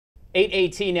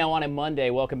8:18 now on a Monday.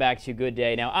 Welcome back to Good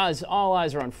Day. Now, as all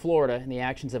eyes are on Florida and the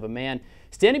actions of a man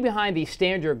standing behind the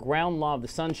stand your ground law of the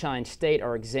Sunshine State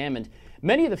are examined.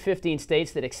 Many of the 15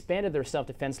 states that expanded their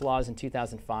self-defense laws in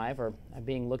 2005 are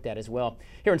being looked at as well.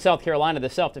 Here in South Carolina, the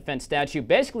self-defense statute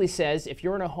basically says if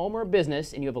you're in a home or a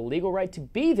business and you have a legal right to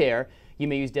be there, you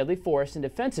may use deadly force in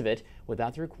defense of it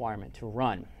without the requirement to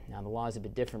run. Now, the law is a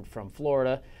bit different from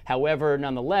Florida. However,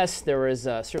 nonetheless, there is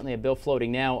certainly a bill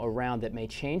floating now around that may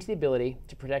change the ability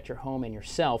to protect your home and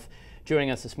yourself.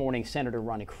 Joining us this morning, Senator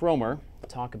Ronnie Cromer, to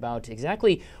talk about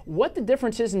exactly what the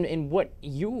difference is and what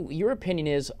your opinion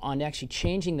is on actually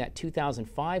changing that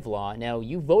 2005 law. Now,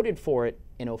 you voted for it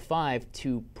in 2005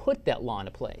 to put that law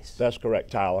into place. That's correct,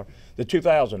 Tyler. The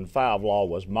 2005 law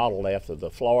was modeled after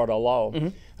the Florida law.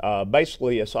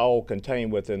 Basically, it's all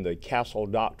contained within the Castle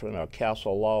Doctrine or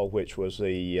Castle Law, which was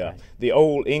the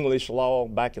old English law.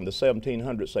 Back in the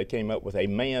 1700s, they came up with a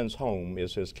man's home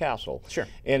is his castle. Sure.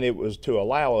 And it was to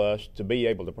allow us to be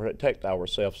able to protect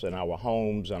ourselves in our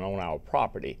homes and on our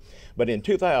property. But in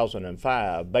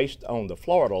 2005, based on the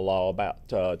Florida law, about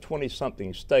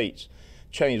 20-something states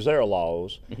changed their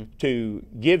laws to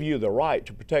give you the right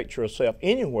to protect yourself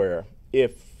anywhere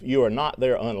if you are not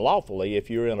there unlawfully. If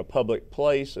you're in a public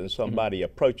place and somebody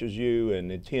approaches you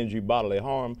and intends you bodily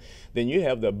harm, then you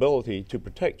have the ability to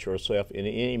protect yourself in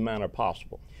any manner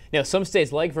possible. Now, some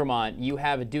states like Vermont, you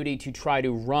have a duty to try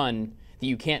to run, that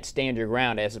you can't stand your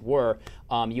ground, as it were.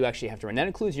 You actually have to run. That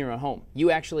includes your own home.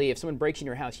 You actually, if someone breaks in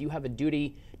your house, you have a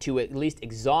duty to at least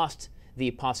exhaust the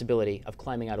possibility of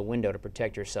climbing out a window to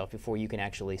protect yourself before you can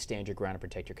actually stand your ground and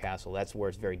protect your castle. That's where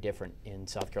it's very different in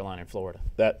South Carolina and Florida.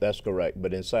 That's correct.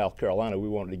 But in South Carolina, we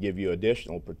wanted to give you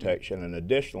additional protection and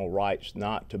additional rights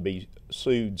not to be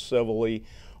sued civilly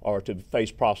or to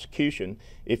face prosecution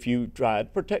if you try to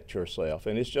protect yourself.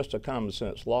 And it's just a common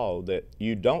sense law that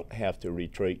you don't have to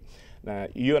retreat. Now,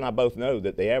 you and I both know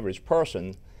that the average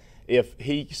person, if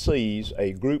he sees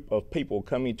a group of people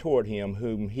coming toward him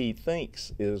whom he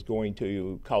thinks is going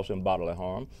to cause him bodily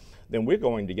harm, then we're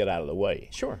going to get out of the way.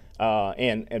 Sure.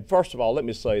 And first of all, let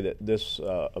me say that this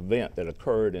event that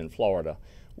occurred in Florida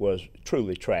was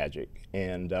truly tragic.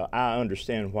 And I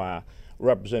understand why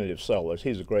Representative Sellers,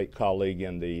 he's a great colleague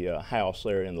in the House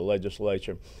there in the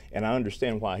legislature, and I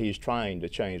understand why he's trying to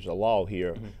change the law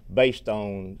here based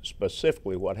on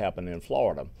specifically what happened in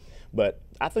Florida. But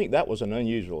I think that was an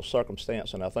unusual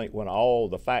circumstance, and I think when all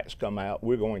the facts come out,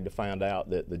 we're going to find out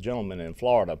that the gentleman in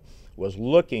Florida was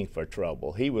looking for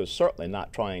trouble. He was certainly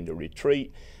not trying to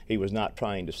retreat. He was not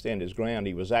trying to stand his ground.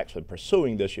 He was actually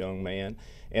pursuing this young man,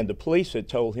 and the police had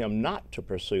told him not to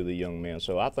pursue the young man.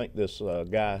 So I think this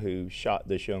guy who shot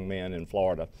this young man in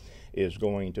Florida is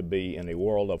going to be in a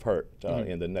world of hurt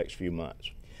in the next few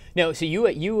months. No, so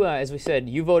you as we said,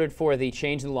 you voted for the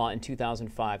change in the law in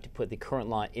 2005 to put the current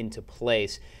law into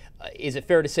place. Is it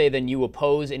fair to say then you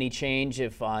oppose any change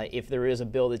if there is a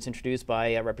bill that's introduced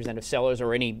by Representative Sellers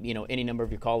or any number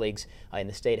of your colleagues in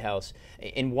the State House?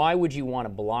 And why would you want to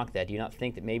block that? Do you not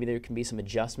think that maybe there can be some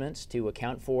adjustments to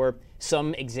account for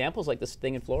some examples like this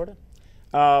thing in Florida?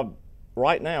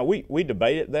 Right now, we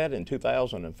debated that in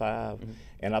 2005,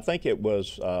 and I think it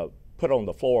was put on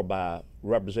the floor by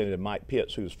Representative Mike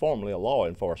Pitts, who's formerly a law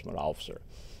enforcement officer.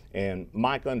 And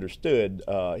Mike understood,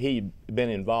 he'd been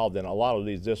involved in a lot of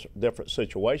these different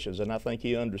situations, and I think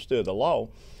he understood the law.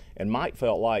 And Mike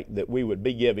felt like that we would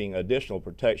be giving additional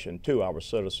protection to our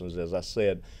citizens, as I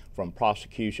said, from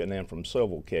prosecution and from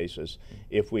civil cases,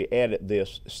 if we added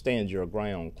this stand your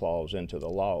ground clause into the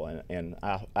law. And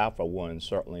I for one,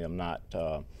 certainly am not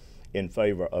in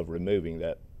favor of removing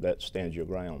that stand your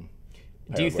ground.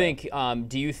 Do you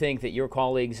think that your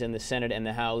colleagues in the Senate and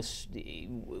the House,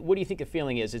 what do you think the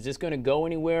feeling is? Is this going to go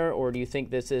anywhere, or do you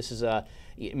think this is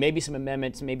maybe some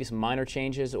amendments, maybe some minor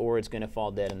changes, or it's going to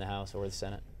fall dead in the House or the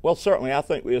Senate? Well, certainly, I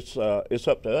think it's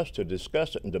up to us to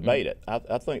discuss it and debate it.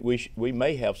 I think we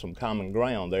may have some common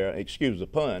ground there. Excuse the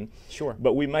pun. Sure.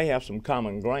 But we may have some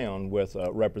common ground with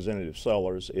Representative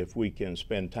Sellers if we can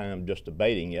spend time just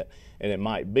debating it, and it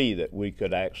might be that we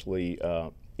could actually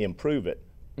improve it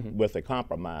with a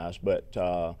compromise, but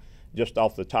just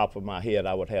off the top of my head,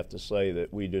 I would have to say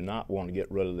that we do not want to get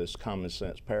rid of this common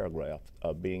sense paragraph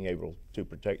of being able to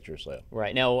protect yourself.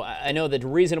 Right. Now, I know that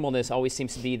reasonableness always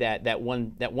seems to be that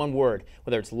one word,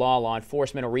 whether it's law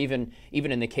enforcement, or even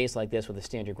in the case like this with the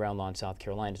stand your ground law in South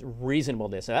Carolina, it's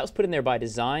reasonableness. Now, that was put in there by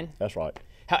design. That's right.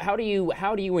 How do you,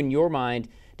 in your mind,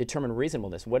 determine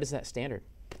reasonableness? What is that standard?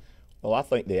 Well, I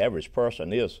think the average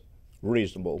person is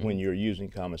reasonable when you're using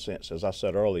common sense. As I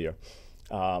said earlier,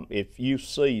 If you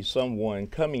see someone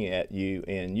coming at you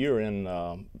and you're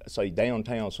in, say,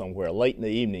 downtown somewhere, late in the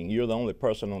evening, you're the only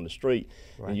person on the street,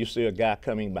 and you see a guy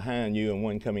coming behind you and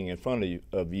one coming in front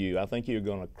of you, I think you're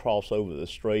going to cross over the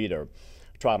street or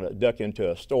try to duck into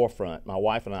a storefront. My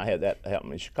wife and I had that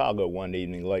happen in Chicago one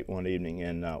evening, late one evening,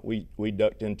 and we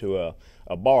ducked into a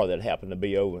bar that happened to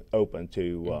be open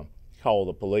to call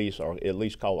the police or at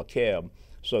least call a cab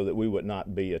so that we would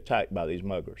not be attacked by these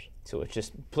muggers. So it's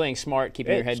just playing smart,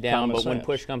 keeping your head down, but when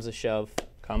push comes to shove,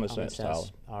 common sense. Tyler.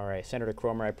 All right, Senator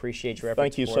Cromer, I appreciate your efforts.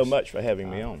 Thank you so much for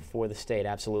having me on. For the state,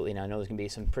 absolutely. Now, I know there's going to be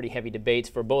some pretty heavy debates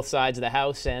for both sides of the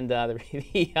House and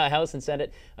the House and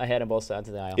Senate ahead on both sides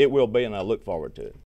of the aisle. It will be, and I look forward to it.